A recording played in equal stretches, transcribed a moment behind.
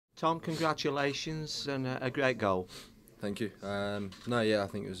Tom, congratulations and a great goal. Thank you. I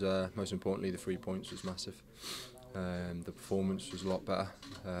think it was most importantly the 3 points was massive. The performance was a lot better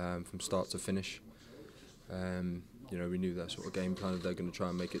from start to finish. We knew their sort of game plan. They're going to try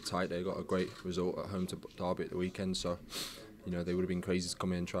and make it tight. They got a great result at home to Derby at the weekend, so they would have been crazy to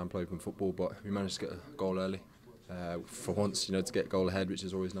come in and try and play open football. But we managed to get a goal early for once. To get a goal ahead, which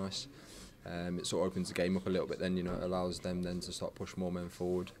is always nice. It sort of opens the game up a little bit. Then it allows them then to start push more men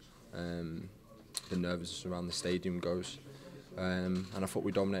forward. The nervousness around the stadium goes, and I thought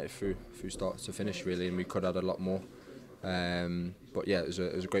we dominated through start to finish really, and we could have had a lot more. But yeah, it was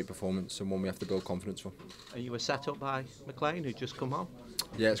a great performance and one we have to build confidence for. And you were set up by McLean, who'd just come on.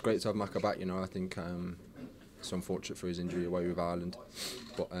 Yeah, it's great to have Maka back. I think it's unfortunate for his injury away with Ireland,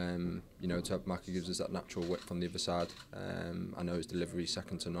 but to have Maka gives us that natural width on the other side. I know his delivery is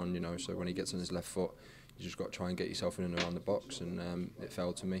second to none. So when he gets on his left foot, you just got to try and get yourself in and around the box, and it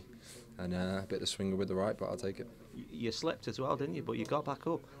fell to me. And a bit of swinger with the right, but I'll take it. You slipped as well, didn't you? But you got back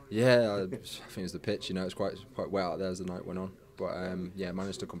up. Yeah, I think it's the pitch. It's quite wet out there as the night went on. But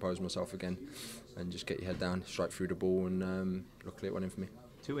managed to compose myself again and just get your head down, strike through the ball, and luckily it went in for me.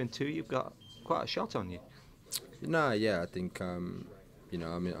 2-2, you've got quite a shot on you. I think I'm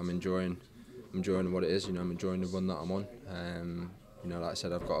enjoying what it is. I'm enjoying the run that I'm on. Like I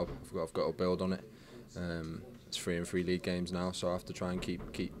said, I've got to build on it. It's 3 and 3 league games now, so I have to try and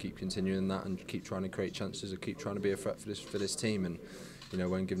keep continuing that and keep trying to create chances and keep trying to be a threat for this team. And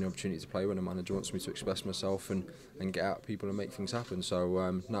when given the opportunity to play, when a manager wants me to express myself and get out people and make things happen.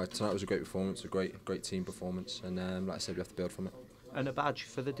 So tonight was a great performance, a great team performance, and like I said, we have to build from it. And a badge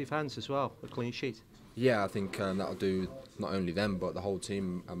for the defence as well, a clean sheet. Yeah, I think that'll do not only them but the whole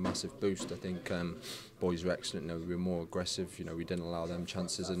team a massive boost. I think boys were excellent. We were more aggressive. We didn't allow them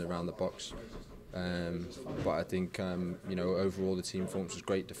chances in around the box. But I think overall the team performance was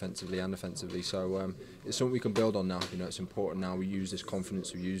great defensively and offensively. So it's something we can build on now. It's important now. We use this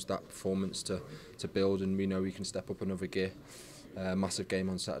confidence, we use that performance to build, and we know we can step up another gear. Massive game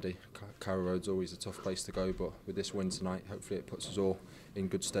on Saturday. Carrow Road's always a tough place to go, but with this win tonight, hopefully it puts us all in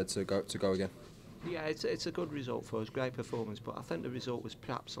good stead to go again. Yeah, it's a good result for us, great performance, but I think the result was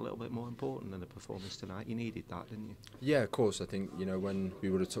perhaps a little bit more important than the performance tonight. You needed that, didn't you? Yeah, of course. I think when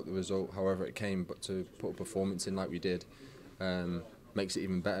we would have took the result however it came, but to put a performance in like we did makes it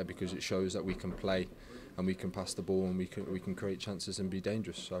even better, because it shows that we can play and we can pass the ball and we can create chances and be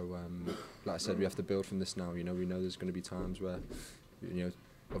dangerous. So like I said, we have to build from this now. We know there's going to be times where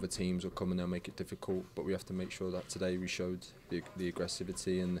other teams will come and they'll make it difficult, but we have to make sure that today we showed the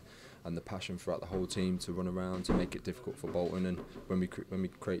aggressivity and the passion throughout the whole team to run around to make it difficult for Bolton, and when we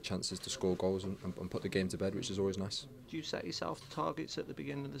create chances to score goals and put the game to bed, which is always nice. Do you set yourself targets at the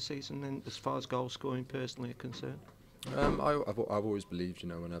beginning of the season then, as far as goal scoring personally are concerned? I've always believed,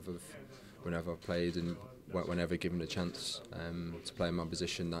 whenever I've played and whenever given a chance to play in my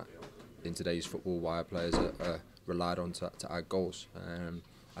position, that in today's football, wire players are relied on to add goals.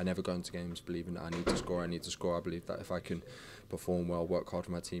 I never go into games believing that I need to score. I believe that if I can perform well, work hard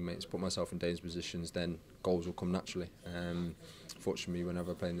for my teammates, put myself in dangerous positions, then goals will come naturally. Fortunately,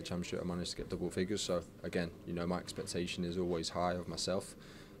 whenever I play in the Championship, I managed to get double figures. So again, my expectation is always high of myself.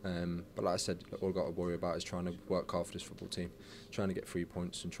 But like I said, all I've got to worry about is trying to work hard for this football team, trying to get 3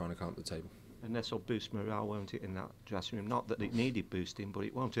 points and trying to climb up the table. And this will boost morale, won't it, in that dressing room? Not that it needed boosting, but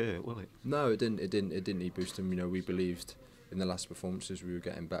it won't hurt, will it? No, it didn't. It didn't need boosting. We believed in the last performances we were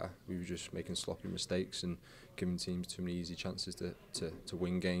getting better. We were just making sloppy mistakes and giving teams too many easy chances to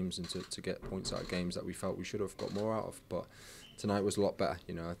win games and to get points out of games that we felt we should have got more out of. But tonight was a lot better.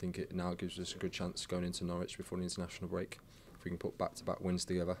 I think it now gives us a good chance going into Norwich before the international break. If we can put back-to-back wins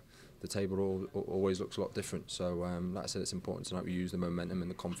together, the table always looks a lot different. So like I said, it's important tonight we use the momentum and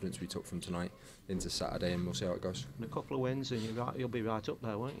the confidence we took from tonight into Saturday, and we'll see how it goes. And a couple of wins and you'll be right up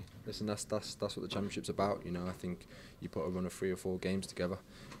there, won't you? Listen, that's what the Championship's about. I think you put a run of 3 or 4 games together,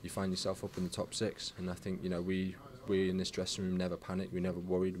 you find yourself up in the top 6, and I think we in this dressing room never panicked, we never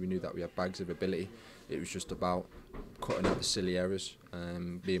worried. We knew that we had bags of ability. It was just about cutting out the silly errors,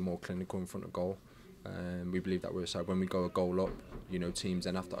 being more clinical in front of goal. We believe that we're a side when we go a goal up, teams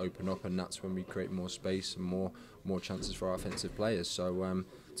then have to open up, and that's when we create more space and more chances for our offensive players. So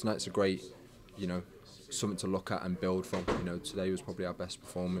tonight's a great, something to look at and build from. Today was probably our best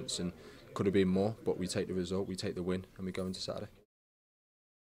performance and could have been more, but we take the result, we take the win, and we go into Saturday.